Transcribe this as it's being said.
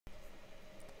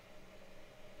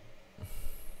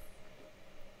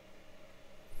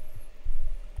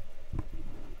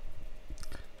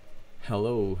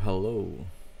Hello, hello.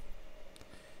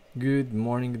 Good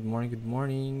morning, good morning, good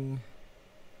morning.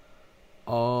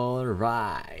 All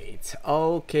right.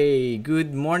 Okay,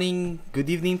 good morning, good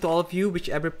evening to all of you,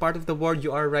 whichever part of the world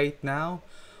you are right now,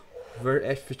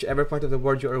 whichever part of the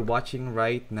world you are watching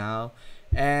right now.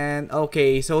 And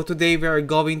okay, so today we are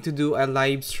going to do a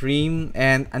live stream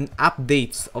and an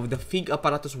updates of the FIG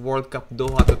Apparatus World Cup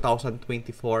Doha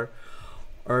 2024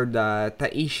 or the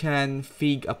Taishan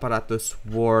FIG Apparatus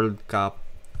World Cup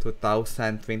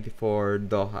 2024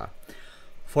 Doha.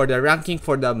 For the ranking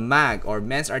for the MAG or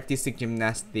Men's Artistic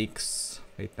Gymnastics.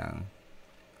 Wait lang.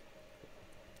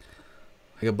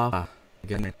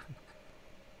 Ganun.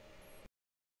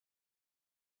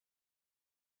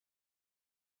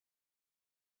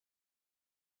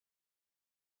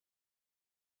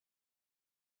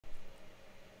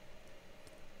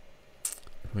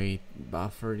 Wait,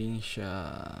 buffering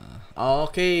siya.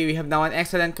 Okay, we have now an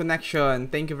excellent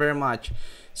connection. Thank you very much.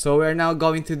 So we're now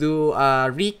going to do a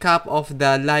recap of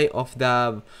the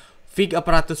FIG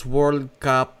Apparatus World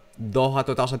Cup Doha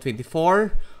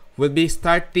 2024. We'll be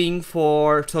starting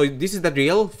so this is the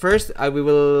drill. First, we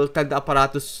will tell the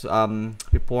apparatus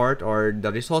report or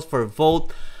the results for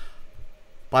vault,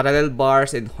 parallel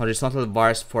bars, and horizontal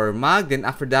bars for MAG. Then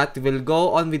after that, we'll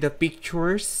go on with the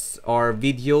pictures or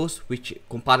videos which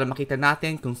kung para makita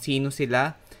natin kung sino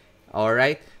sila.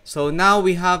 Alright, so now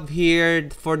we have here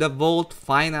for the vault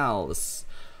finals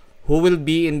who will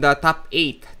be in the top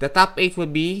 8. The top 8 will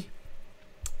be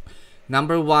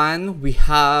number 1, we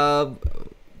have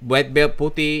wet belt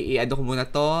puti. I-ano ko muna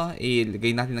to,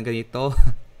 ilagay natin ng ganito.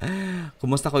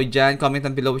 Kumusta kayo dyan? Comment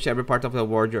down below whichever part of the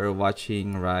world you are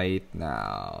watching right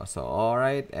now. So,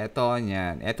 alright. Eto,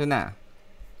 yan. Eto na.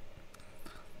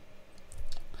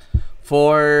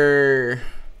 For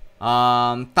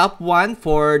top 1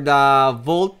 for the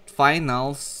vault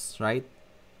finals, right?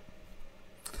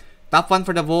 Top 1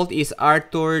 for the vault is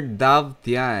Arthur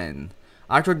Davtian.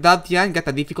 Arthur Davtian got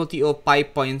a difficulty of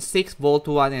 5.6 vault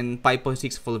 1 and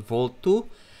 5.6 for vault 2.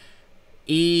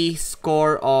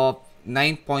 E-score of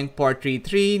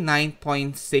 9.433,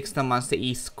 9.6 naman sa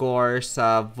e-score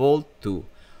sa Volt 2.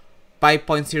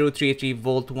 5.033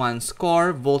 Volt 1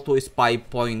 score. Volt 2 is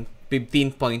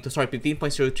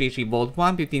 15.033 Volt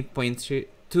 1,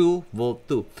 15.2 Volt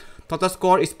 2. Total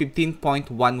score is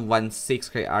 15.116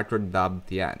 kay Arthur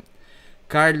Dabtian.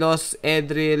 Carlos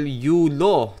Edril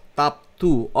Yulo, top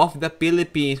 2 of the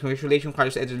Philippines. Congratulations,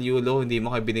 Carlos Edril Yulo. Hindi mo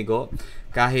kayo binigo.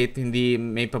 Kahit hindi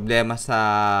may problema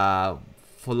sa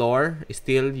floor,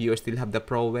 you still have the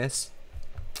prowess.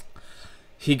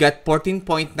 He got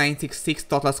 14.966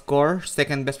 total score.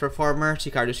 Second best performer,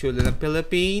 si Carlos Yulo ng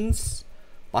Philippines.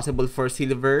 Possible for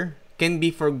silver. Can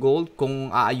be for gold kung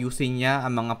aayusin niya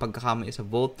ang mga pagkakamali sa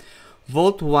vault.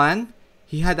 Vault 1,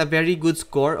 he had a very good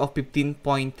score of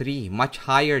 15.3. Much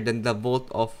higher than the vault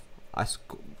of...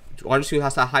 Carlos Yulo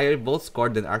has a higher vault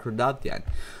score than Arthur Davtian.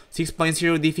 6.0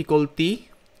 difficulty,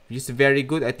 which is very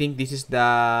good. I think this is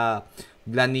the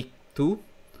Blanik 2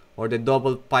 or the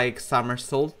double pike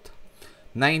somersault.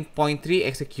 9.3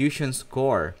 execution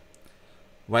score,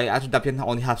 while Arthur Davtian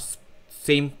only has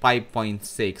same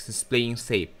 5.6. Is playing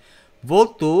safe.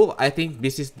 Vault 2, I think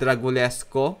this is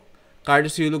Dragulesco.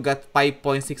 Carlos Yulo got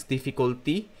 5.6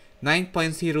 difficulty,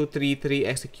 9.033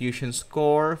 execution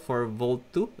score for Vault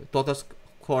 2. Total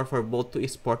score for Vault 2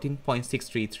 is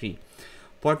 14.633.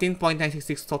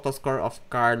 14.966 total score of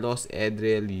Carlos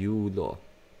Edril Yulo.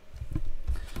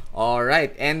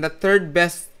 Alright, and the third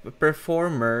best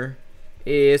performer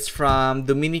is from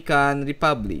Dominican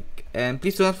Republic. And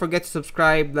please do not forget to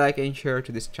subscribe, like, and share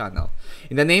to this channel.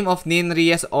 In the name of Nin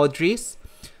Reyes Audris,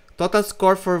 total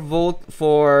score for vote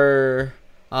for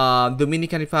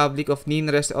Dominican Republic of Nin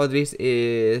Reyes Audris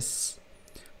is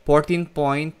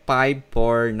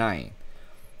 14.549.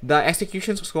 The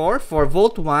execution score for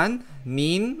Vault 1,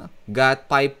 Nin got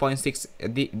 5.6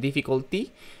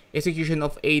 difficulty, execution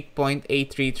of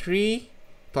 8.833,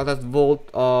 total Vault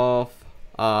of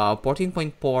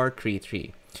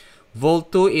 14.433.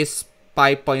 Vault 2 is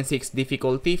 5.6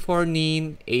 difficulty for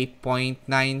Nin,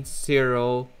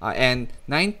 8.90 and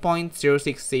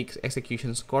 9.066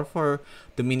 execution score for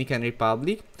Dominican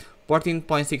Republic,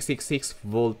 14.666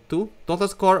 Vault 2. Total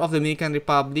score of Dominican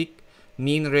Republic,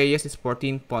 Nin Reyes, is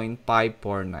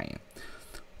 14.549.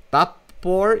 Top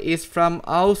 4 is from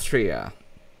Austria.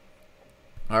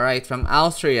 Alright, from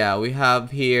Austria, we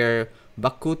have here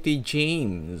Bakuti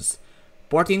James.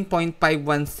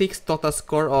 14.516 total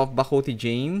score of Bakuti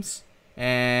James.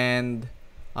 And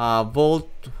Vault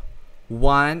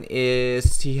 1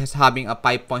 is, he has having a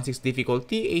 5.6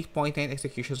 difficulty, 8.9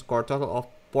 execution score, total of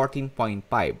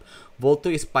 14.5. Vault 2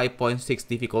 is 5.6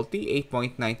 difficulty,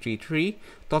 8.933.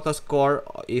 Total score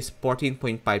is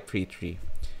 14.533.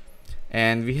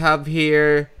 And we have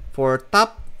here for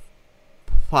top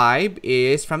 5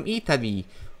 is from Italy,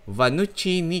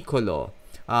 Vanucci Nicolo.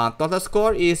 Total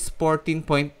score is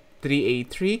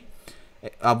 14.383.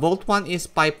 Vault 1 is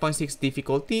 5.6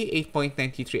 difficulty,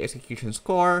 8.93 execution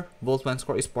score. Vault 1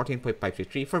 score is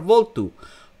 14.533. For Vault 2,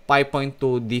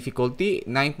 5.2 difficulty,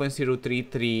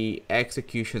 9.033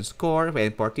 execution score,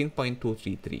 and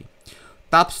 14.233.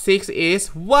 Top 6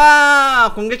 is,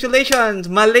 wow! Congratulations!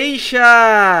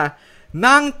 Malaysia!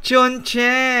 Nang Chun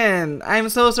Chen! I'm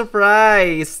so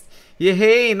surprised!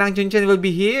 Yay! Nang Chun Chen will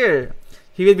be here.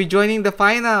 He will be joining the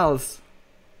finals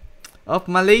of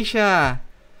Malaysia.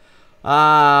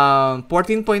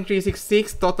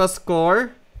 14.366 total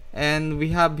score. And we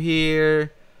have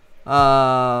here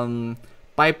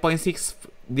 5.6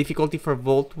 difficulty for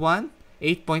Vault 1.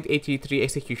 8.833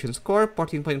 execution score,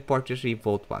 14.43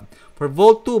 Vault 1. For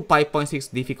Vault 2,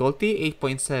 5.6 difficulty,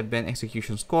 8.7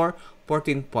 execution score,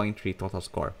 14.3 total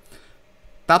score.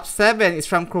 Top 7 is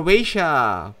from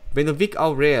Croatia, Benovic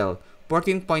Aurel,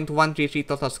 14.133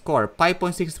 total score,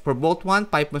 5.6 for Vault 1,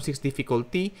 5.6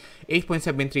 difficulty,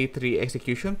 8.733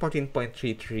 execution,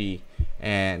 14.33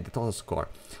 and the total score.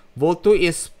 Vault 2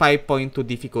 is 5.2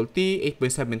 difficulty,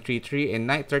 8.733 and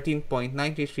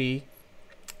 13.933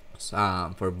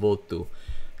 for Vault 2.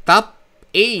 Top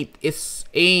 8 is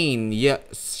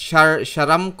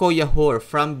Sharamko Yahor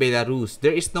from Belarus.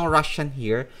 There is no Russian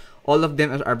here. All of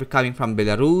them are coming from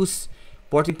Belarus.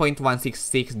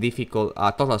 14.166 difficult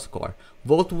total score.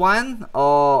 Vault 1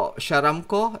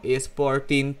 Sharamko is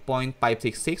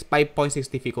 14.566,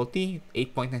 5.6 difficulty,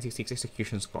 8.966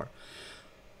 execution score.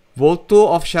 Vault 2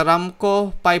 of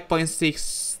Sharamko,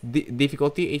 5.6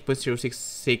 difficulty,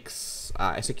 8.066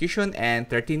 execution, and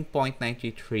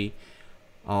 13.93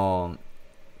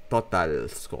 total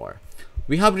score.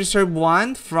 We have Reserve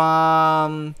 1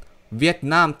 from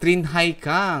Vietnam, Trin Hai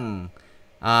Kang.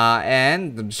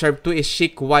 And Reserve 2 is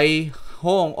Shik Wai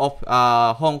Hong of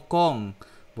Hong Kong.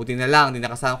 Buti na lang, hindi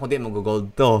nakasama ko din,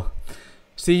 mag-gold to.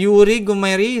 Si Yuri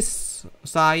Gumaris,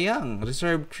 sayang.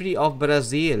 Reserve 3 of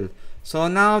Brazil. So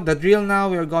now, the drill now,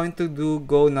 we are going to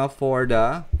go now for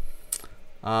the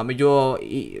medyo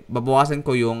babawasan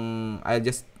ko yung, I'll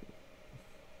just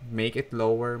make it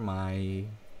lower my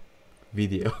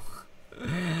video.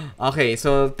 Okay,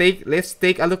 so let's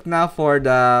take a look now for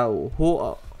the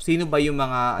sino ba yung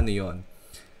mga ano yon.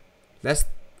 Let's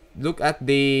look at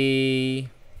their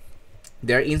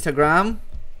Instagram.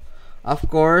 Of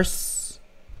course.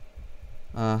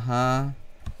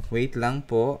 Wait lang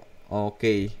po.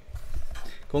 Okay.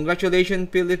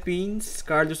 Congratulations Philippines,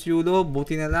 Carlos Yulo,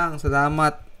 buti na lang,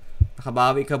 salamat.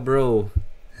 Nakabawi ka, bro.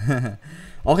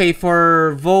 Okay,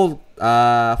 for Vault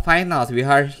finals, we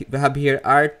have here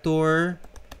Arthur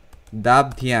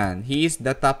Dabtian. He is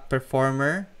the top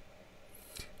performer.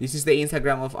 This is the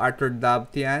Instagram of Arthur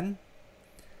Dabtian.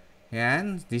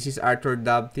 Yan, this is Arthur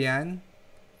Dabtian.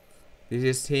 This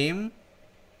is him.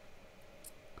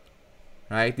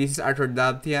 Right, this is Arthur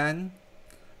Dabtian.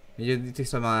 Medyo dito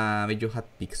sa mga medyo hot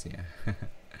pics niya.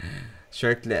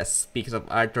 Shirtless pics of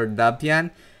Arthur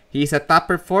Dabtian. He is a top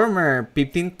performer,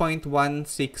 15.166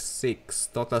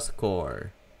 total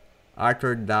score.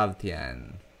 Arthur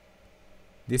Dabtian.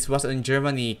 This was in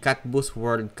Germany, Catbus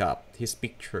World Cup. His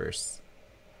pictures.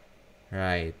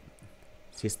 Right.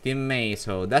 His teammate.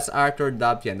 So, that's Arthur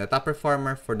Dabtian, the top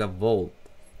performer for the Vault.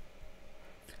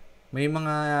 May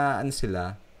mga, ano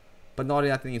sila,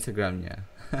 panoorin natin yung Instagram niya.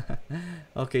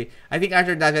 Okay. I think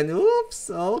Arthur Dabtian,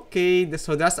 oops, okay.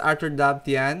 So, that's Arthur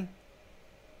Dabtian.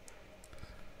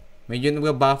 Medyo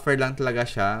nag-buffer lang talaga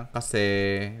siya kasi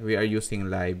we are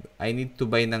using live. I need to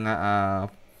buy ng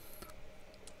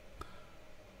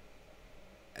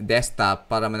desktop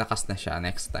para malakas na siya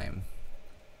next time.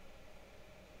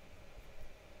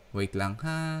 Wait lang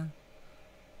ha.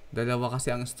 Dalawa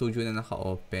kasi ang studio na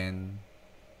naka-open.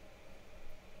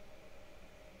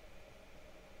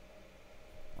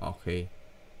 Okay.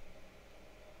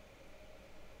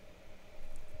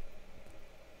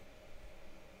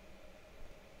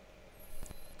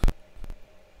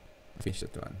 Finish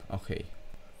that one. Okay.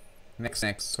 Next.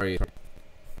 Sorry.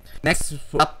 Next,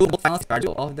 top 2 finals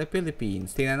cardio of the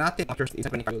Philippines. Tingnan natin after isa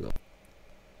pa ni Carlo.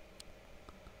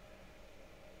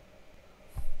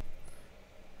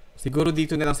 Siguro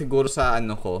dito na lang siguro sa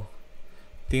ano ko.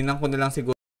 Tingnan ko na lang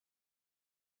siguro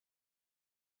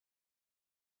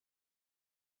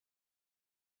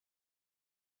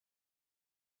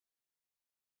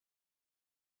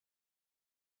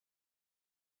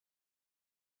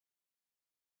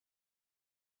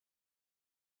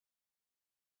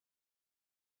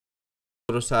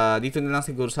dito na lang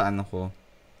siguro sa ano ko.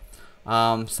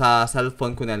 Sa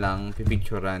cellphone ko na lang,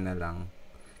 pipicturean na lang.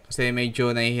 Kasi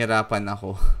medyo nahihirapan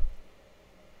ako.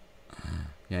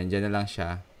 Yan, dyan na lang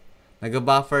siya.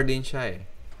 Nag-buffer din siya eh.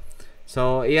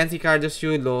 So, iyan si Carlos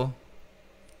Yulo.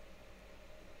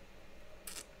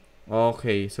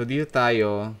 Okay, so dito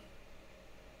tayo.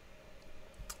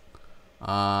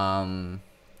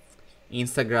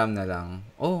 Instagram na lang.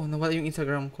 Oh, nawala yung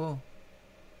Instagram ko.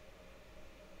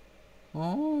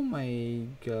 Oh my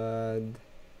God.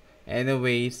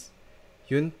 Anyways,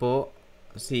 yun po.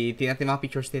 Tingnan natin mga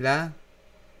pictures nila.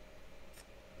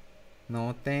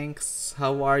 No, thanks.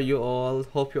 How are you all?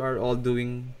 Hope you are all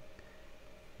doing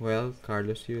well.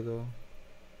 Carlos Yulo.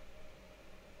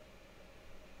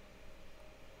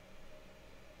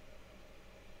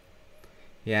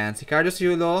 Yan, si Carlos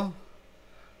Yulo,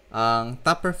 ang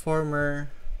top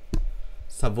performer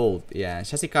sa Volt. Yan,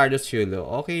 siya si Carlos Yulo.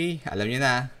 Okay, alam niyo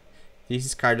na. This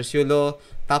is Carlos Yulo,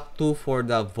 top 2 for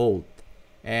the Volt.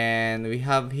 And we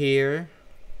have here,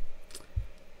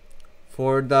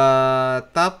 for the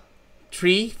top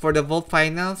 3 for the Volt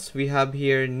finals, we have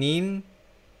here Nin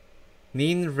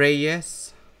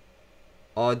Reyes,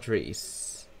 Audrey's.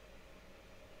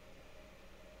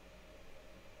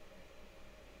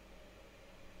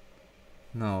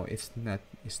 No, it's not.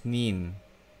 It's Nin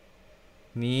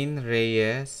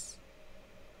Reyes,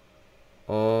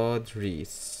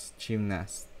 Audrey's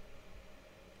gymnast.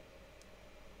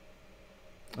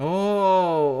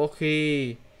 Oh,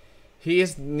 okay. He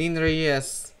is Nin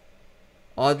Reyes,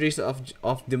 Audrey's of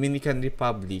Dominican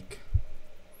Republic.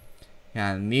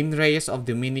 Yan, Nin Reyes of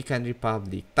Dominican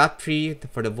Republic. Top 3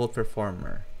 for the Volt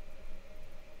performer.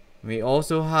 We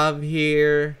also have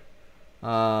here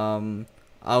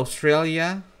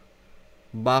Australia,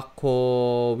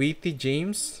 Bakowiti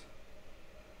James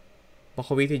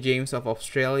of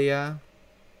Australia.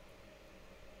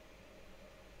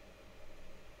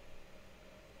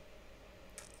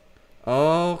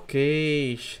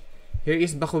 Okay, here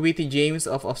is Bakowiti James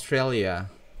of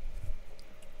Australia.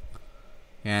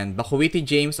 And Bakowiti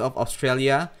James of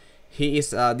Australia, he is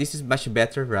this is much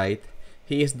better, right?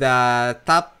 He is the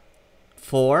top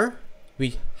 4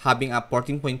 with having a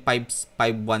 14.516.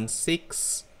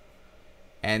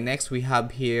 And next we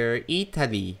have here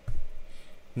Italy,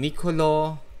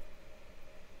 Nicolo.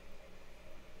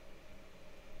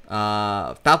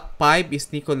 Top 5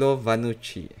 is Nicolo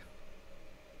Vanucci.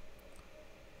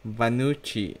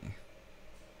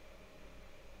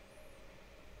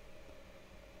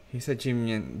 He's a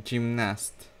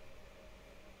gymnast.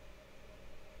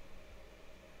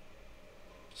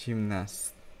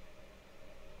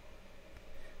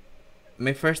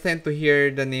 My first time to hear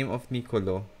the name of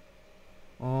Nicolo.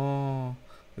 Oh,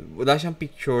 wala siyang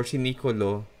picture si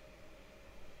Nicolo.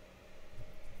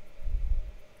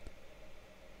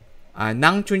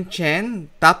 Nang Chun Chen,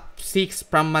 top 6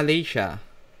 from Malaysia.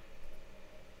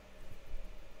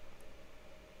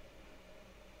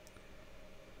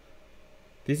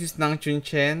 This is Nang Chun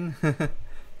Chen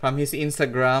from his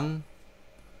Instagram.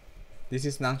 This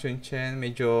is Nang Chun Chen.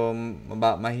 Medyo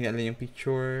mahina lang yung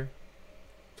picture.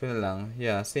 Ito na lang.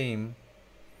 Yeah, same.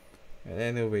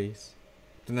 Anyways,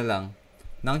 ito na lang.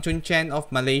 Nang Chun Chen of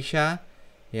Malaysia.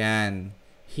 Yan.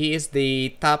 He is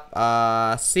the top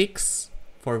 6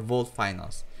 for Volt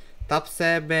finals. Top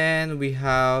 7, we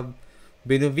have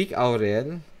Benovic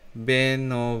Aurel.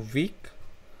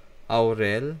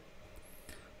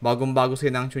 Bagong-bago si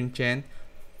Nang Chun Chen.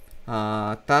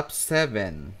 Top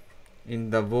 7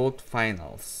 in the Volt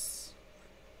finals.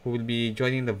 Who will be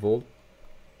joining the Volt.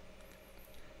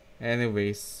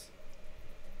 Anyways.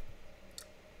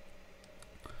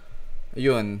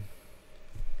 Yun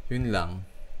lang.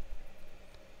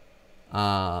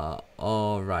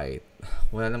 Alright.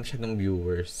 Wala lang masyadong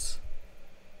viewers.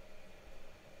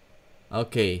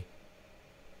 Okay.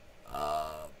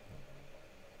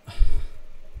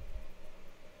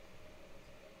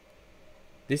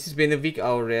 This is Benovic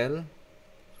Aurel.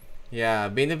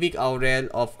 Yeah, Benovic Aurel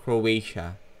of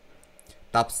Croatia.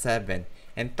 Top 7.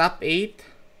 And top 8,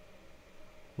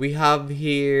 we have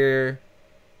here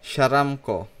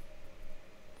Sharamko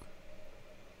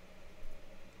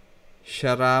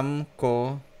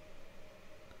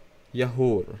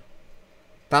Yahur.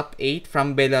 Top 8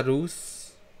 from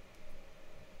Belarus.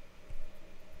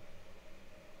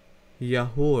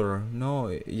 Yahur,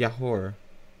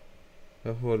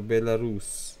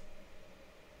 Belarus.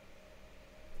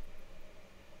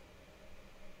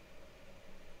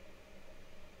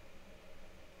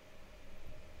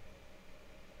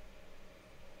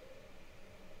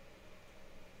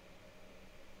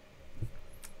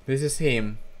 This is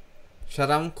him.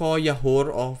 Sharamko Yahur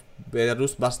of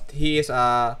Belarus, but he is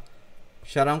a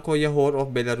Sharamko Yahor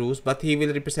of Belarus, but he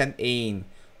will represent AIN,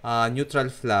 neutral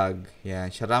flag. Yeah,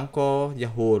 Sharamko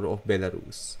Yahor of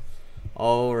Belarus.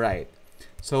 Alright.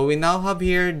 So we now have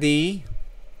here the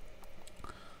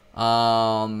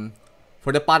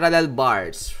for the parallel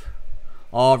bars.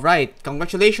 Alright,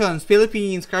 congratulations,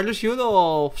 Philippines, Carlos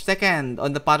Yulo, second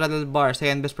on the parallel bar,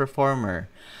 second best performer.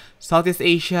 Southeast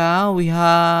Asia, we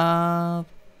have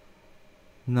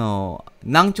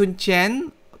Nang Chun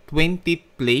Chen, 20th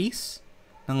place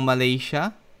ng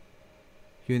Malaysia.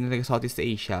 Yun na Southeast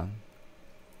Asia.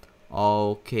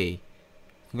 Okay.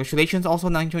 Congratulations also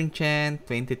Nang Chun Chen,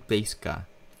 20th place ka.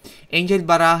 Angel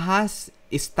Barajas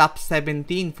is top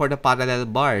 17 for the parallel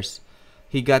bars.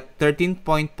 He got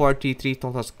 13.433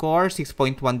 total score,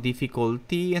 6.1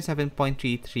 difficulty, and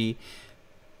 7.33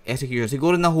 execution.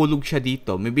 Siguro nahulog siya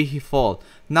dito. Maybe he fall.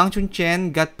 Nang Chun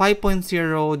Chen got 5.0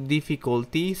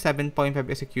 difficulty, 7.5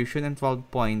 execution, and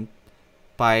 12.5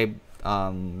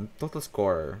 total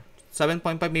score.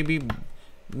 7.5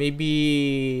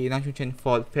 maybe Nang Chun Chen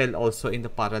fell also in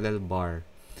the parallel bar.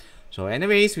 So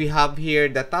anyways, we have here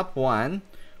the top one.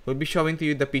 We'll be showing to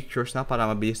you the pictures na para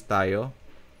mabilis tayo.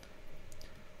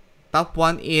 Top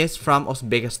 1 is from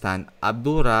Uzbekistan,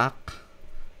 Abdurak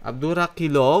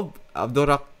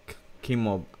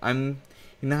Kimov.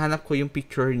 Hinahanap ko yung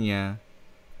picture niya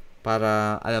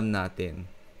para alam natin.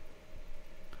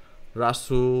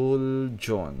 Rasul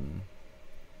John.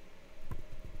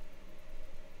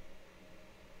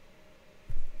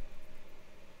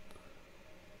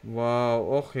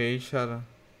 Wow, okay, siya.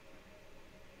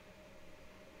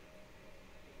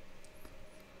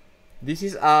 This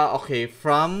is okay,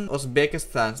 from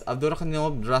Uzbekistan,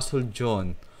 Abdurakhimov Rasul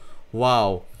John.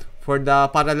 Wow. For the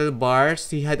parallel bars,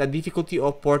 he had a difficulty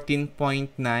of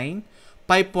 14.9. 5.9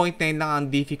 lang ang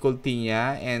difficulty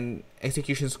niya, and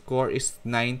execution score is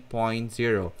 9.0.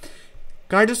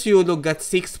 Carlos Yulo got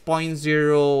 6.0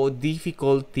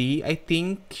 difficulty. I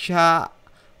think siya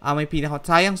may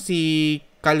sayang si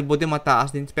Kalbo de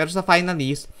mataas din. Pero sa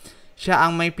finalist, siya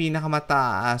ang may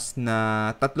pinakamataas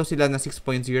na tatlo sila na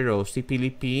 6.0. Si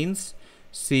Philippines,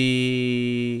 si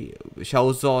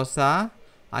Xiao Zosa,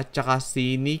 at saka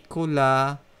si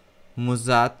Nicola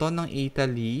Muzzato ng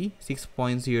Italy,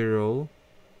 6.0.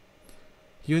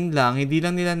 Yun lang, hindi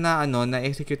lang nila na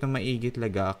execute na maigi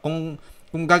talaga. Kung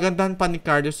gagandahan pa ni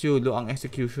Carlos Yulo ang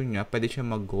execution niya, pwede siya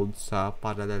mag-gold sa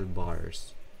parallel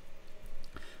bars.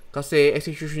 Kasi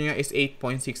execution niya is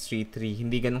 8.633,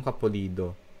 hindi ganun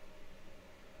kapulido.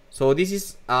 So this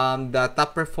is the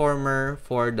top performer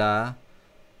for the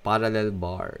parallel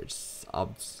bars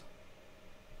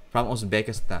from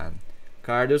Uzbekistan.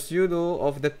 Carlos Yulo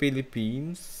of the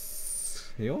Philippines.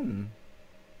 Yun.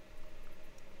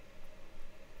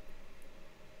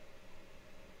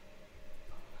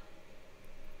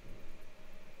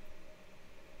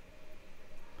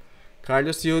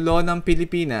 Carlos Yulo ng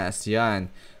Pilipinas.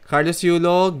 Yan. Carlos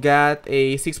Yulo got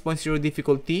a 6.0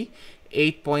 difficulty,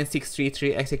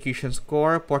 8.633 execution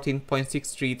score,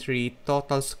 14.633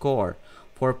 total score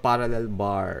for parallel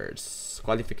bars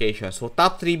qualification. So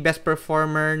top 3 best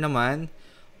performer naman,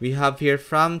 we have here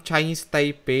from Chinese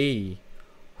Taipei,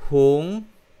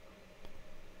 Hong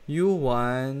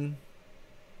Yuan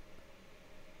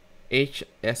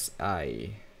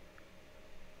HSI,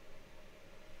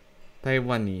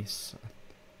 Taiwanese.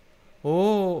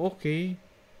 Oh, okay.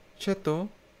 Siya to.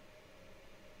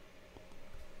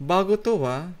 Bago to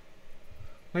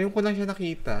Ngayon ko lang siya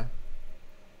nakita.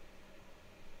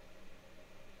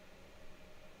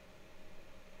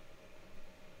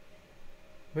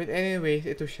 But anyways,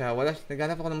 ito siya.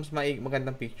 Naghanap ako ng mas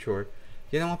magandang picture.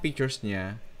 Yan ang mga pictures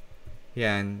niya.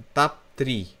 Yan. Top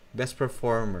 3. Best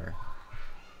performer.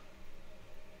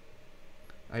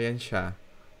 Ayan siya.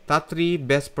 Top 3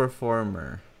 best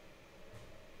performer.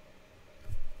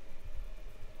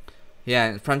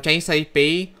 Yan. From Chinese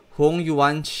Taipei, Hong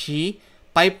Yuan Shi,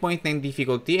 5.9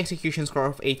 difficulty, execution score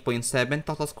of 8.7,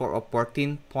 total score of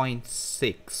 14.6.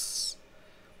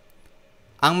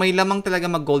 Ang may lamang talaga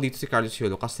mag-goal dito si Carlos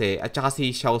Yulo kasi, at saka si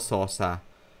Xiao Sosa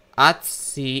at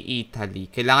si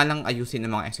Italy. Kailangan lang ayusin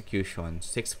ng mga execution.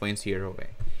 6.0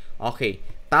 Okay.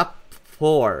 Top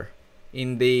 4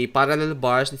 in the parallel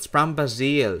bars, it's from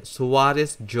Brazil,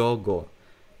 Suarez Jogo.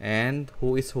 And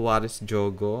who is Suarez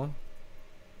Jogo?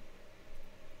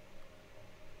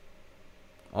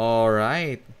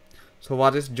 Alright.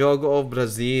 Suarez Jogo of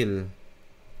Brazil.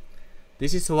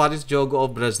 This is Suarez Jogo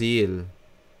of Brazil.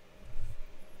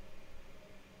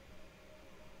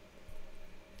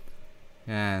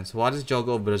 Yan. Suarez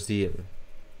Jogo of Brazil.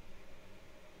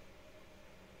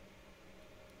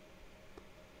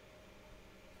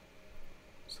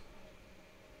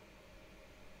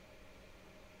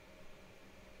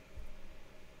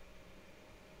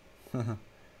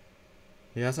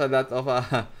 He has a lot of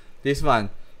this one.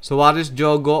 Soares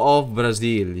Jogo of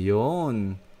Brazil.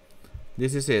 Yun.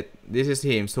 This is it. This is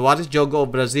him. Soares Jogo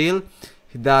of Brazil.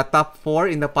 The top 4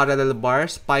 in the parallel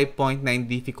bars, 5.9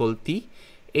 difficulty,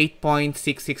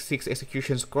 8.666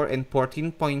 execution score, and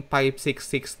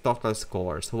 14.566 total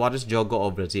score. Soares Jogo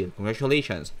of Brazil.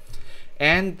 Congratulations.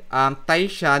 And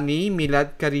Taishan ni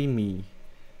Milad Karimi.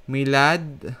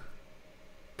 Milad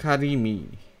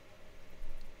Karimi.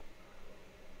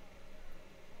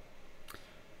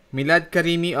 Milad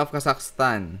Karimi of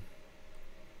Kazakhstan.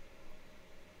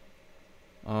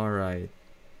 Alright.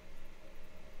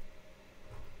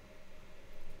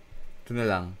 Ito na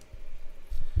lang.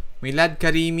 Milad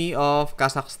Karimi of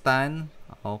Kazakhstan.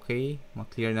 Okay.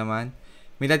 Ma-clear naman.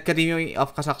 Milad Karimi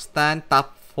of Kazakhstan.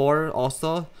 Top 4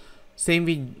 also. Same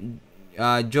with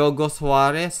Jogo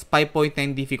Soares. 5.9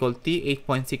 difficulty.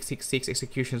 8.666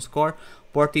 execution score.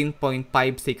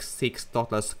 14.566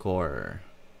 total score.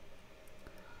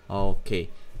 Okay.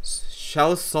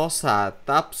 Xiao Sosa,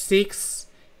 top 6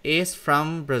 is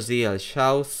from Brazil.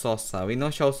 Xiao Sosa. We know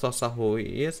Xiao Sosa who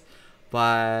he is,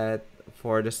 but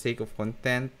for the sake of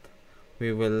content,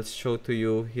 we will show to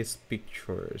you his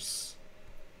pictures.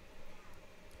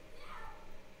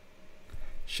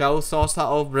 Xiao Sosa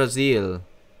of Brazil.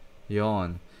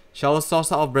 Yon. Xiao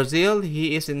Sosa of Brazil,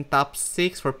 he is in top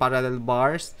 6 for parallel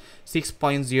bars.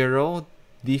 6.0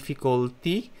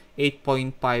 difficulty.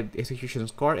 8.5 execution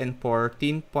score and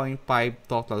 14.5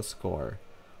 total score.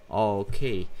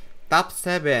 Okay. Top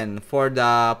 7 for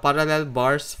the parallel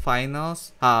bars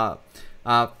finals. Top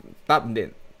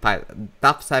 7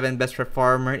 best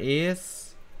performer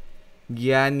is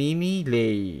Giannini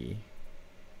Lei.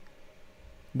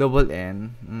 Double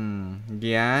N.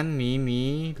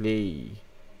 Giannini Lei.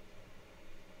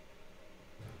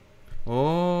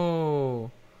 Oh.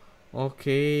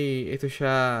 Okay. Ito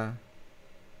siya.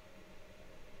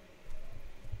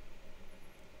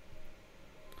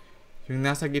 Yung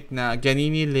nasa gitna,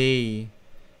 Giannini Lei.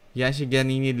 Yan si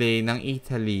Giannini Lei ng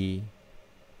Italy.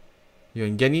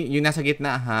 Yun, yung nasa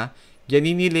gitna ha.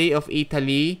 Giannini Lei of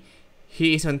Italy.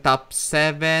 He is on top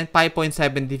 7, 5.7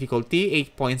 difficulty,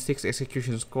 8.6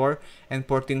 execution score, and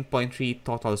 14.3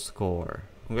 total score.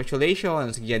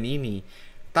 Congratulations, Giannini.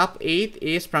 Top 8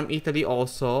 is from Italy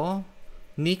also.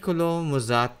 Niccolò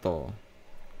Musato.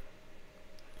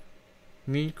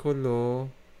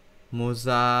 Niccolò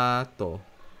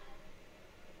Musato.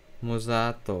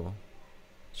 Musato.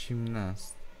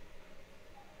 Gymnast.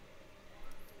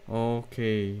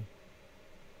 Okay.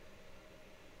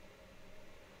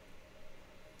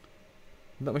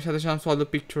 Hindi masyado siyang solo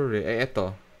picture eh.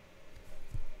 Eto.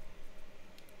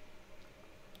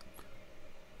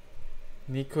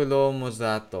 Niccolò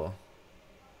Musato.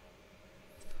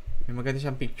 May maganda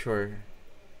siyang picture.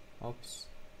 Oops.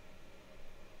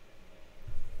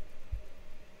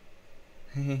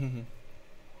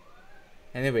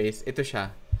 Anyways, ito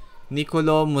siya.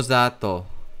 Niccolò Musato.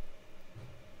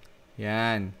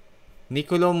 Yan.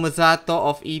 Niccolò Musato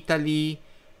of Italy.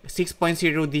 6.0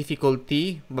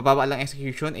 difficulty. Bababa lang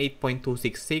execution.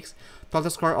 8.266. Total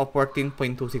score of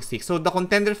 14.266. So, the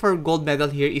contender for gold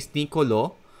medal here is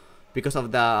Niccolò. Because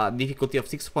of the difficulty of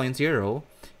 6.0.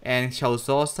 And Xiao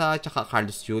Sosa. Tsaka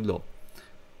Carlos Yulo.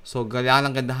 So,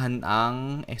 kailangan gandahan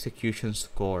ang execution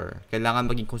score. Kailangan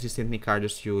maging consistent ni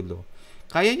Carlos Yulo.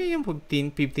 Kaya niya yung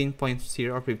 15.0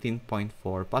 or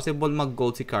 15.4. Possible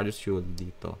mag-gold si Carlos Yulo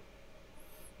dito.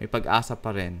 May pag-asa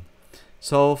pa rin.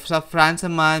 So, sa France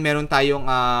naman, meron tayong,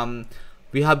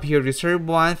 we have here reserve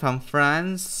 1 from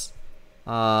France.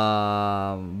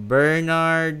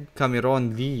 Bernard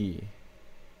Cameron Lee.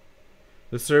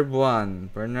 Reserve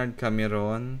 1, Bernard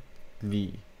Cameron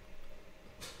Lee.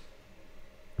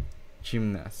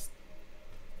 Gymnast.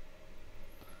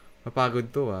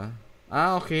 Mapagod to ah.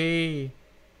 Okay.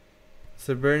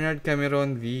 Sir Bernard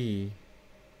Cameron Lee.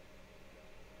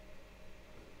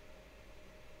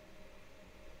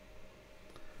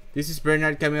 This is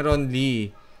Bernard Cameron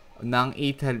Lee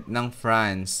ng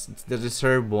France. It's the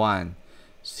reserve 1.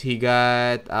 So he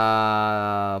got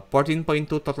 14.2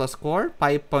 total score,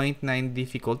 5.9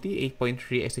 difficulty,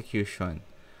 8.3 execution.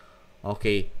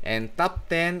 Okay, and top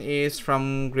 10 is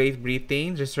from Great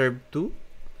Britain, reserve 2,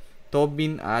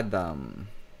 Tobin Adam.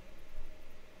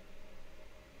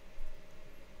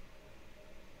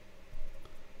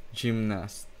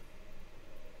 Gymnast.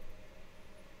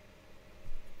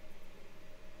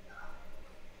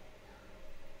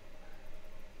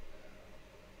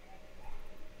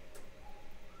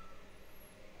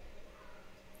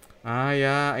 Ah,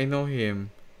 yeah, I know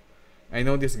him. I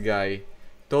know this guy.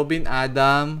 Tobin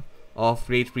Adam of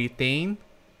Great Britain.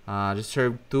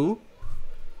 Reserve 2.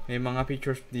 May mga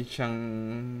pictures din siyang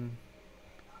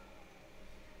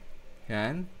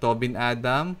yan, Tobin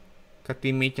Adam,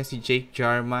 ka-teammate niya si Jake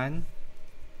Jarman.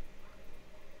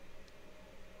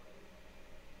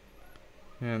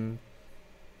 Yan.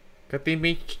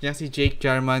 Ka-teammate niya si Jake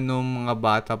Jarman nung mga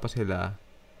bata pa sila.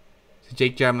 Si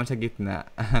Jake Jarman sa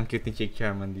gitna. Ang cute ni Jake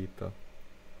Jarman dito.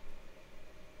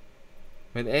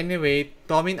 Well, anyway,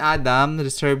 Tobin Adam,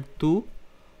 Reserve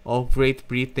 2 of Great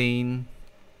Britain.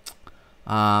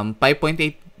 5.8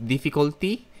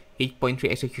 difficulty, 8.3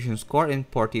 execution score, and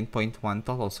 14.1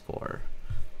 total score.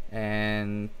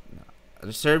 And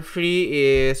Reserve 3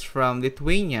 is from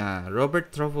Lithuania,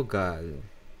 Robert Trovogal.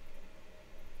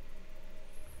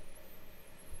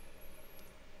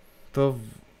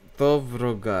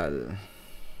 Tovrogal.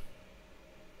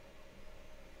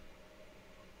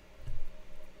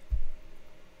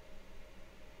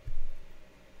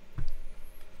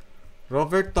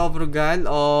 Robert Tovrogal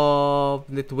of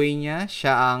Lithuania.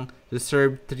 Siya ang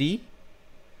Reserve 3.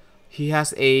 He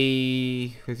has a...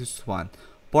 What is this one?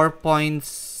 4.066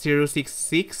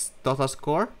 total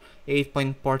score,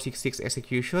 8.466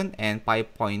 execution, and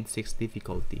 5.6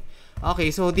 difficulty. Okay,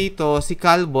 so dito, si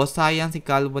Calvo, sayang si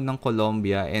Calvo ng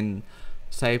Colombia and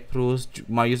Cyprus,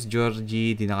 Marius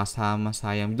Georgie, di nakasama,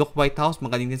 sayang. Duke Whitehouse,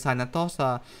 magaling din sana to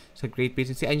sa Great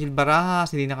Britain. Si Angel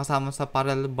Barajas, hindi nakasama sa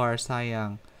parallel bar,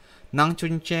 sayang. Nang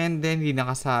Chunchen din, hindi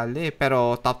nakasali,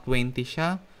 pero top 20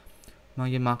 siya.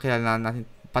 Mga kilala natin.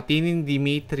 Patinin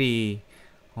Dimitri,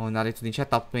 narito din siya,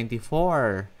 top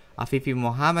 24. Afifi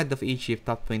Mohammed of Egypt,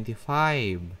 top 25.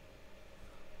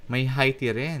 May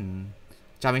Haiti rin.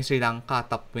 Tsaka may Sri Lanka,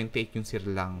 top 28 yung Sri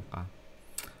Lanka.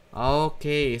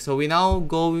 Okay, so we now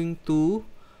going to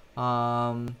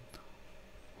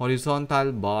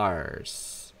horizontal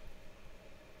bars.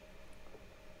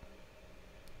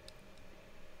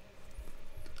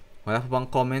 Wala pa bang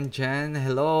comment dyan?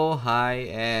 Hello, hi,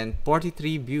 and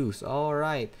 43 views.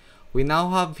 Alright. We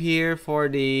now have here for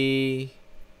the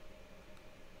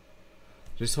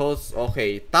results.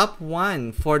 Okay, top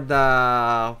 1 for the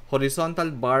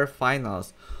horizontal bar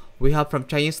finals. We have from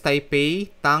Chinese Taipei,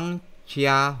 Tang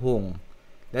Chia-hung.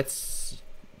 Let's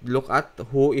look at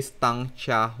who is Tang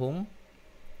Chia-hung.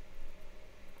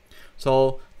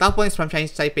 So, top 1 is from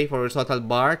Chinese Taipei for horizontal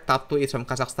bar. Top 2 is from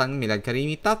Kazakhstan, Milad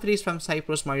Karimi. Top 3 is from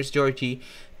Cyprus, Marius Georgie.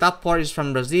 Top 4 is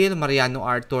from Brazil, Mariano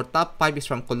Artur. Top 5 is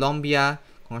from Colombia.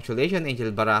 Congratulations, Angel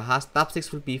Barajas. Top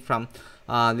 6 will be from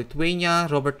Lithuania,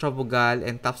 Robert Trovogal.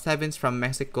 And top 7 is from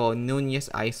Mexico, Nunez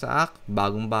Isaac.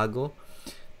 Bagong-bago.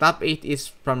 Top 8 is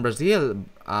from Brazil,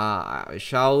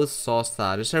 Xiao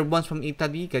Sosa. Reserve 1 from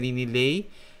Italy, Ganini Lei.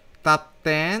 Top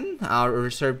 10, our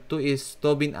Reserve 2 is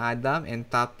Tobin Adam. And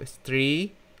top 11,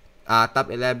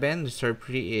 Reserve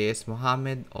 3 is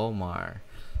Mohamed Omar.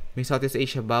 May Southeast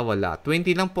Asia ba? Wala.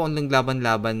 20 lang po ang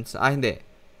naglaban-laban sa... hindi.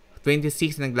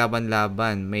 26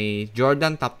 naglaban-laban. May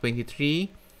Jordan, top 23.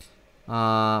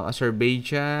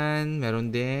 Azerbaijan,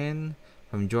 meron din.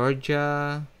 From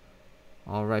Georgia.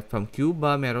 Alright, from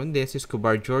Cuba, meron din. Si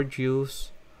Escobar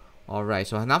Georgius. Alright,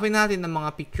 so hanapin natin ng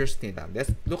mga pictures nila.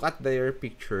 Let's look at their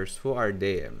pictures. Who are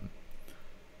they?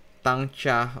 Tang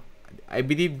Chia. I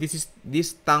believe this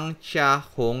Tang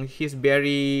Chia-hung. He's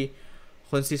very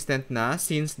consistent na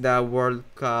since the World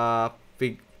Cup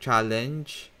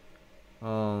Challenge.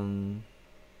 Tang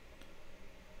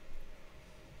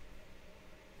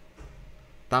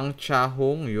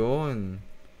Chia-hung, yun.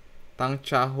 Tang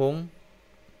Chia-hung.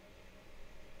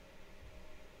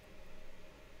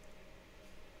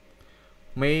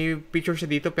 May picture siya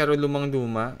dito pero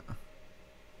lumang-luma.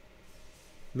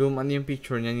 Luma ano yung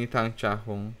picture niya ni Tang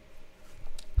Chia-hung.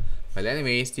 Well,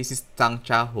 anyways, this is Tang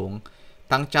Chia-hung.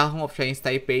 Tang Chia-hung of Chinese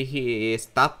Taipei, he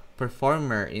is top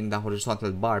performer in the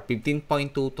horizontal bar.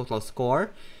 15.2 total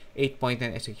score, 8.9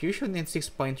 execution, and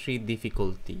 6.3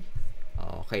 difficulty.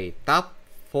 Okay, top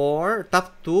 2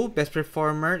 best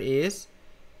performer is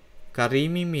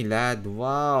Karimi Milad.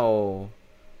 Wow!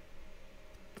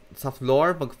 Sa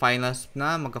floor, magka-finals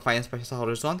pa siya sa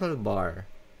horizontal bar.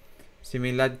 Si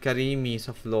Milad Karimi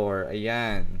sa floor.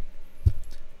 Ayan.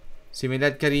 Si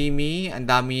Milad Karimi, ang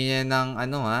dami niya ng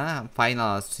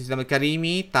finals. Si Milad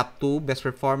Karimi, top 2, best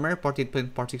performer,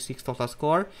 14.466 total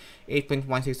score,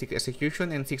 8.166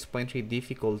 execution, and 6.3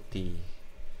 difficulty.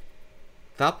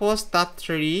 Tapos, top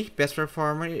 3, best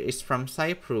performer is from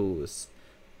Cyprus.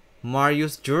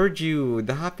 Marius Georgiou,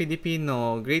 the happy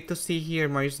Filipino. Great to see here,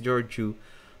 Marius Georgiou.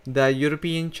 The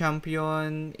European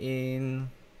champion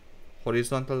in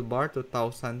horizontal bar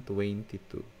 2022.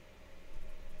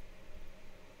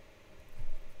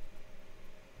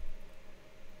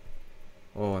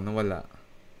 Oh, nawala.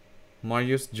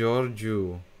 Marius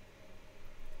Georgiou.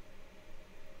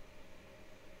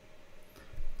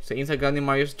 Sa Instagram ni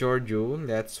Marius Georgiou,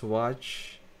 let's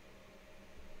watch.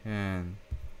 Yan.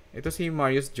 Ito si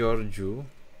Marius Georgiou.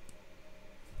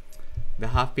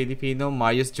 The half Filipino,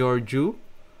 Marius Georgiou.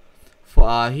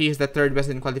 He is the third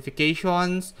best in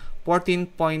qualifications,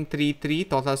 14.33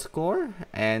 total score,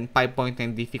 and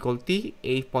 5.9 difficulty,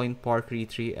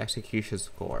 8.433 execution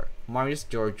score. Marius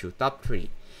Georgiou, top 3.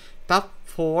 Top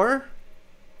 4,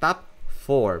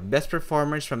 best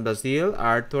performers from Brazil,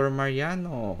 Arthur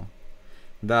Mariano.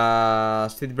 The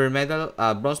silver medal,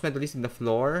 bronze medalist in the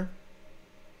floor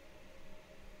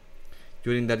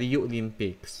during the Rio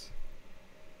Olympics.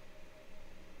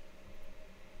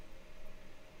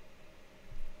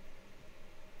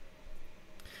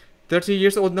 $30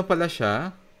 years old na pala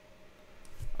siya.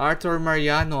 Arthur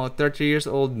Mariano, 30 years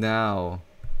old now.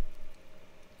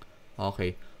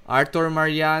 Okay. Arthur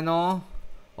Mariano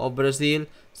of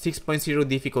Brazil, 6.0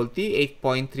 difficulty,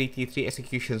 8.333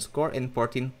 execution score, and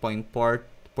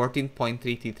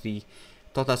 14.333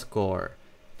 total score.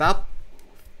 Top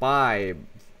 5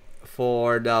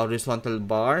 for the horizontal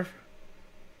bar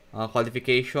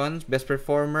qualifications. Best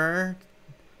performer,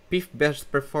 fifth best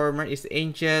performer is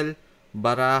Angel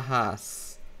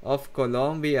Barajas of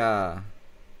Colombia.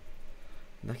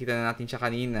 Nakita na natin siya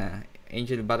kanina.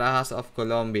 Angel Barajas of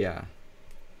Colombia.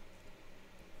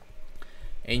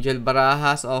 Angel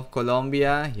Barajas of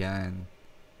Colombia. Yan.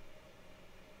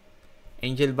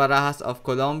 Angel Barajas of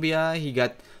Colombia. He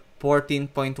got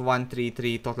 14.133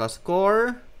 total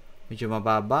score. Medyo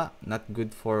mababa. Not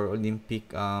good for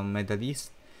Olympic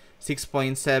medalist.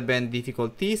 6.7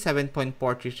 difficulty,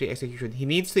 7.433 execution. He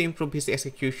needs to improve his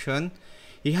execution.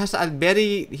 He has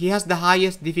the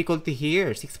highest difficulty here,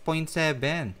 6.7.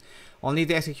 Only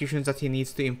the executions that he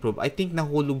needs to improve. I think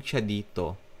nahulog siya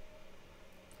dito.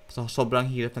 So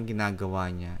sobrang hirap ng ginagawa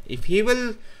niya. If he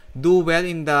will do well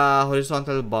in the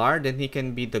horizontal bar, then he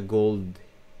can be the gold.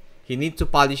 He needs to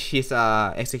polish his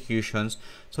executions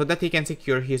so that he can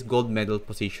secure his gold medal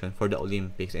position for the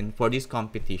Olympics and for this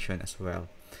competition as well.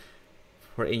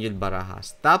 For Angel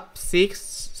Barajas. Top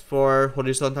 6 for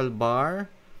horizontal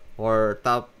bar or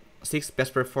top 6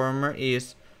 best performer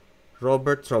is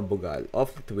Robert Trobogal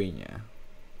of Lithuania.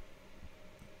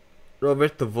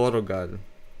 Robert Tvorogal.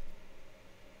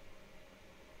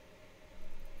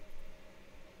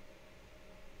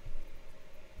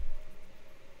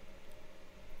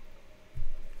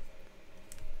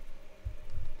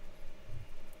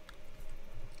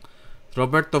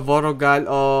 Robert Tvorogal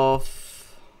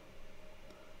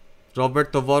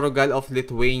of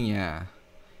Lithuania.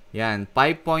 Yan,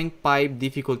 5.5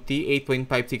 difficulty,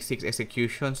 8.566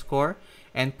 execution score,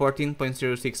 and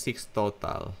 14.066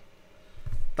 total.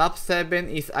 Top 7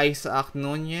 is Isaac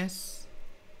Nunez.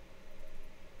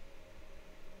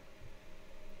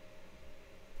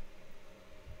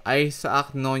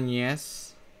 Isaac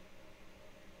Nunez.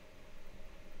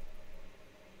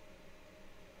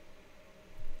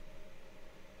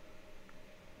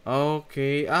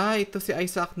 Okay. Ito si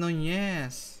Isaac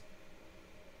Nunez.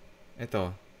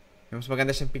 Ito. Yung mas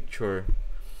maganda siyang picture.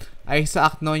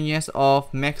 Isaac Nunez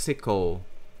of Mexico.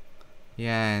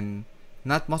 Yan.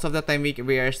 Not most of the time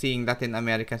we are seeing Latin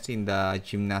Americans in the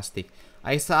gymnastics.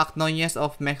 Isaac Nunez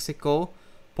of Mexico.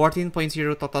 14.0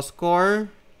 total score.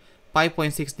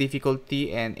 5.6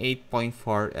 difficulty and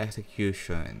 8.4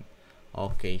 execution.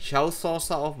 Okay. Xiao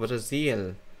Sosa of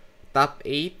Brazil. Top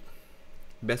 8.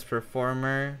 Best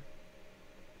performer.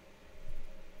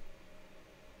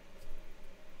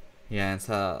 Yan,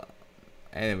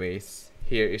 anyways,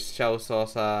 here is Xiao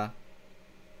Sosa.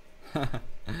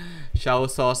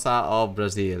 Xiao Sosa of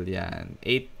Brazil. Yan.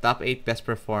 Top 8 best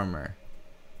performer.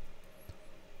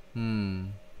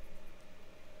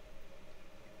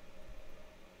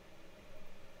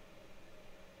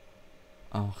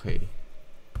 Okay.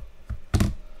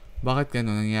 Bakit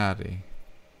ganun nangyari?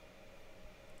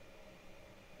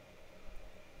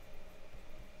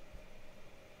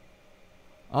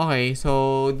 Okay,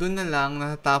 so dun na lang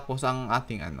natatapos ang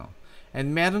ating ano.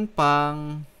 And meron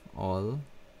pang all.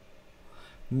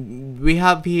 We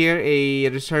have here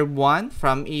a reserve 1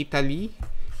 from Italy,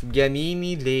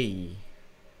 Giannini Lei.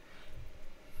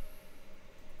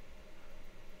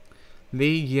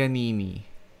 Lei Giannini.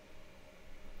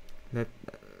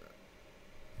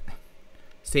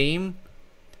 Same.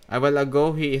 A while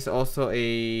ago, he is also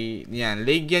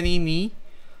Lei Giannini,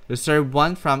 reserve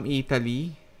 1 from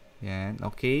Italy. Yan,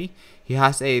 okay. He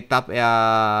has a top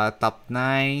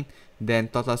 9, then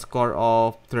total score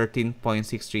of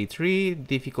 13.633,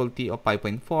 difficulty of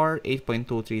 5.4,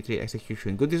 8.233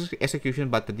 execution. Good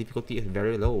execution, but the difficulty is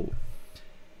very low.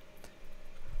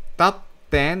 Top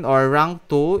 10 or rank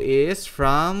 2 is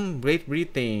from Great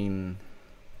Britain.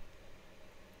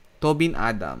 Tobin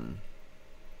Adam.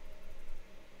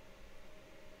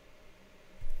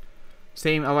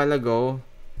 Same a while ago.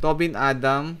 Tobin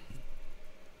Adam,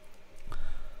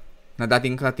 na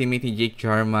dating ka-teammate ni Jake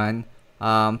Jarman.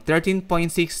 13.6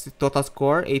 total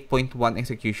score, 8.1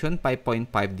 execution, 5.5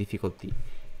 difficulty.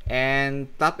 And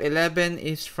top 11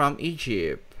 is from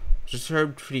Egypt.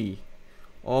 Reserve 3,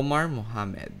 Omar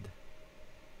Mohamed.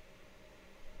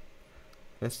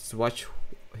 Let's watch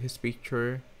his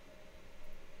picture.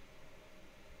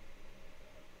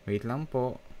 Wait lang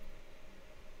po.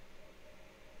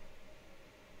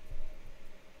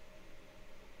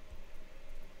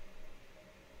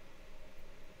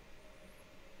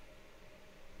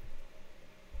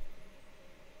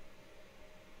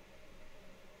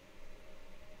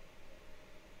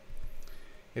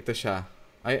 Ito siya.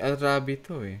 Ay, Arabi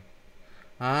to eh.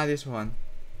 This one.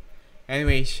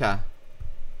 Anyway, siya.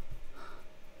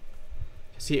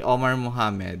 Si Omar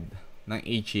Mohamed ng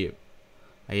Egypt.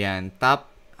 Ayan, top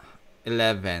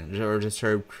 11,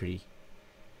 reserve 3.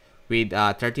 With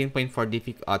 13.4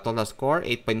 total score,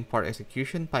 8.4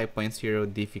 execution, 5.0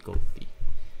 difficulty.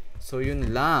 So,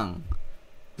 yun lang.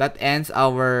 That ends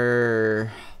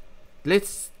our...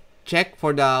 Let's check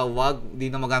for the wag. Di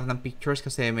na maghanap ng pictures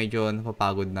kasi medyo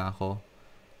napapagod na ako.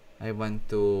 I want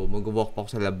to mag-walk po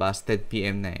sa labas. 10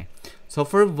 PM na eh. So,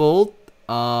 for vault,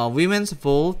 women's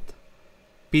vault,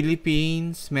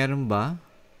 Philippines, meron ba?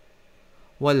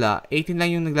 Wala. 18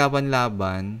 lang yung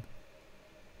naglaban-laban.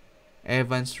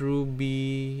 Evans,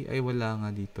 Ruby, ay wala nga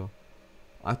dito.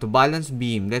 To balance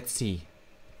beam, let's see.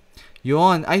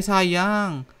 Yon, ay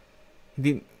sayang.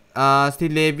 Hindi, si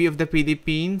Levy of the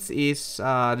Philippines is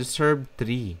reserve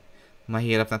 3.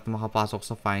 Mahirap na makapasok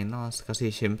sa finals kasi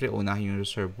syempre unahin yung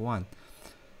reserve 1.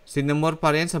 Si Namor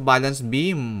pa rin sa balance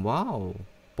beam. Wow.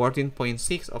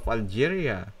 14.6 of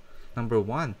Algeria. Number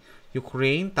 1.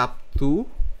 Ukraine, top 2.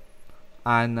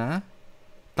 Ana.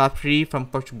 Top 3 from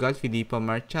Portugal, Filipa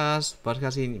Marchas.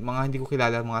 Kasi mga hindi ko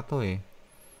kilala mga to eh.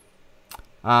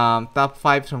 Top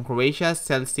 5 from Croatia,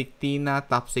 Celtic Tina.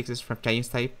 Top 6 is from Chinese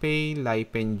Taipei, Lai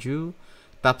Penju.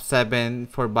 Top 7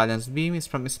 for balance beam is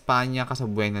from Espanya,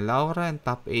 Casabuena Laura. And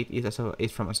top 8 is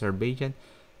from Azerbaijan,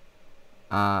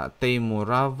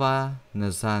 Teimurava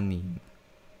Nazanin.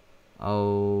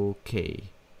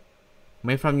 Okay.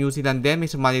 May from New Zealand din. May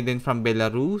sumali din from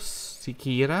Belarus, si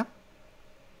Kira.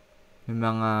 May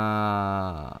mga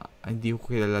hindi ko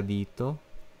kilala dito.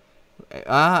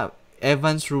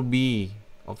 Evans Ruby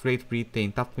of Great Britain,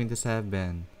 top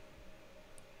 27.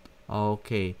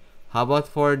 Okay. How about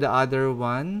for the other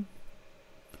one?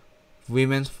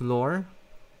 Women's floor.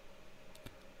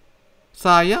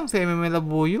 Sayang, si MMA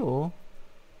Labuyo, oh.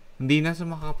 Hindi na siya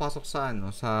makakapasok sa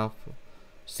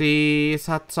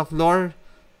sa floor,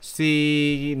 si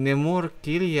Nemur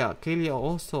Kilia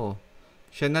also.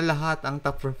 Siya na lahat ang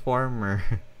top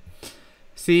performer.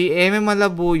 Si MM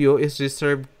Malabuyo is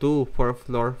reserved 2 for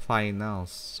floor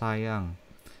finals. Sayang.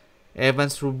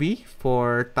 Evans Ruby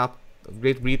for top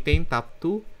Great Britain, top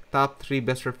 2. Top 3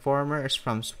 best performer is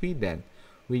from Sweden.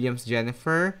 Williams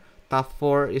Jennifer. Top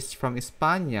 4 is from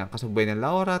Espanya. Casabuena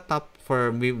Laura. Top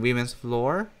for women's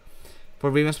floor.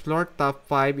 For women's floor, top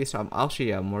 5 is from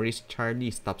Austria. Maurice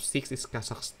Charlies. Top 6 is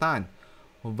Kazakhstan.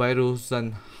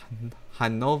 Vairuzan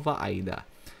Hanova Aida.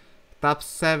 Top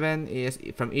 7 is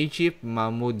from Egypt,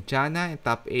 Mahmoud Jana. And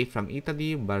top 8 from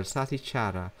Italy, Barsasi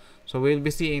Chara. So we'll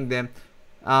be seeing them.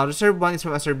 Reserve 1 is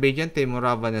from Azerbaijan,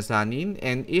 Teimurava Nazanin.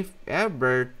 And if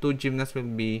ever 2 gymnasts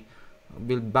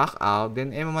will back out,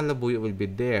 then Emma Malabuyo will be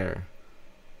there.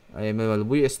 Emma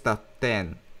Malabuyo is top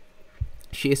 10.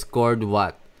 She scored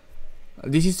what?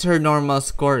 This is her normal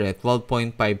score,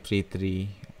 12.533.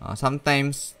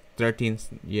 Sometimes 13,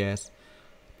 yes.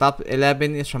 Top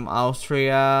 11 is from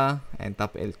Austria and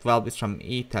top 12 is from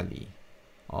Italy.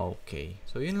 Okay.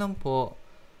 So, yun lang po.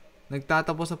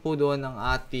 Nagtatapos na po doon ang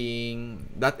ating...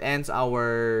 That ends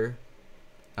our...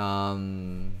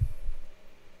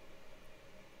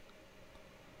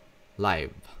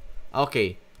 live.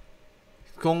 Okay.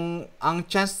 Kung ang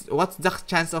chance... What's the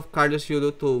chance of Carlos Yulo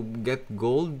to get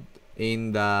gold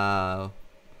in the...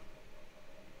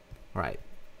 Right.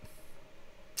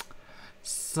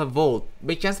 Sa vault,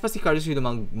 may chance pa si Carlos Yulo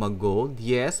mag-gold?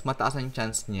 Yes, mataas ang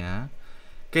chance niya.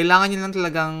 Kailangan niya lang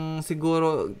talagang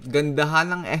siguro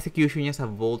gandahan ng execution niya sa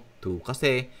vault 2.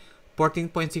 Kasi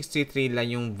 14.633 lang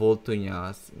yung vault 2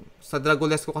 niya. Sa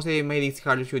Dragolesco kasi may si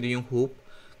Carlos Yulo yung hoop.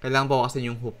 Kailangan bawasan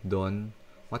yung hoop doon.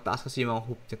 Mataas kasi yung mga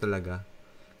hoop niya talaga.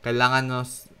 Kailangan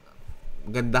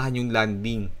gandahan yung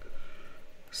landing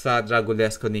sa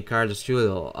Dragolesco ni Carlos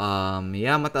Yulo.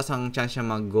 Mataas ang chance niya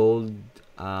mag-gold.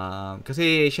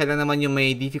 Kasi siya lang naman yung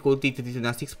may difficulty dito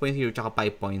na 6.0 tsaka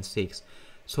 5.6.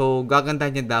 So, gaganda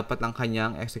niya dapat ang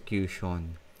kanyang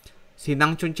execution. Si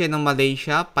Nang Chunche ng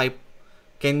Malaysia,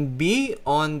 can be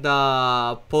on the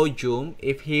podium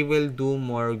if he will do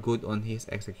more good on his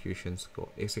executions.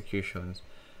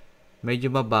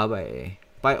 Medyo mababa eh.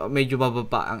 Medyo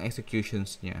mababa ang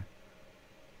executions niya.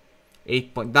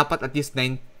 8 dapat at least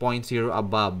 9.0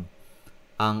 above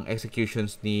ang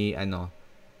executions ni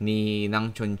Nang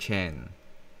Chunchen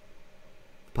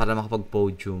para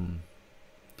makapag-podium.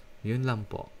 Yun lang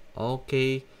po.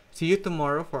 Okay. See you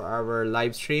tomorrow for our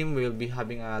live stream. We'll be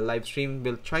having a live stream.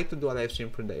 We'll try to do a live stream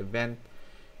for the event.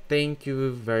 Thank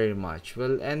you very much.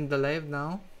 We'll end the live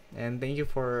now. And thank you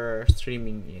for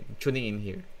tuning in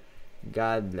here.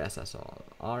 God bless us all.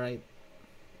 Alright.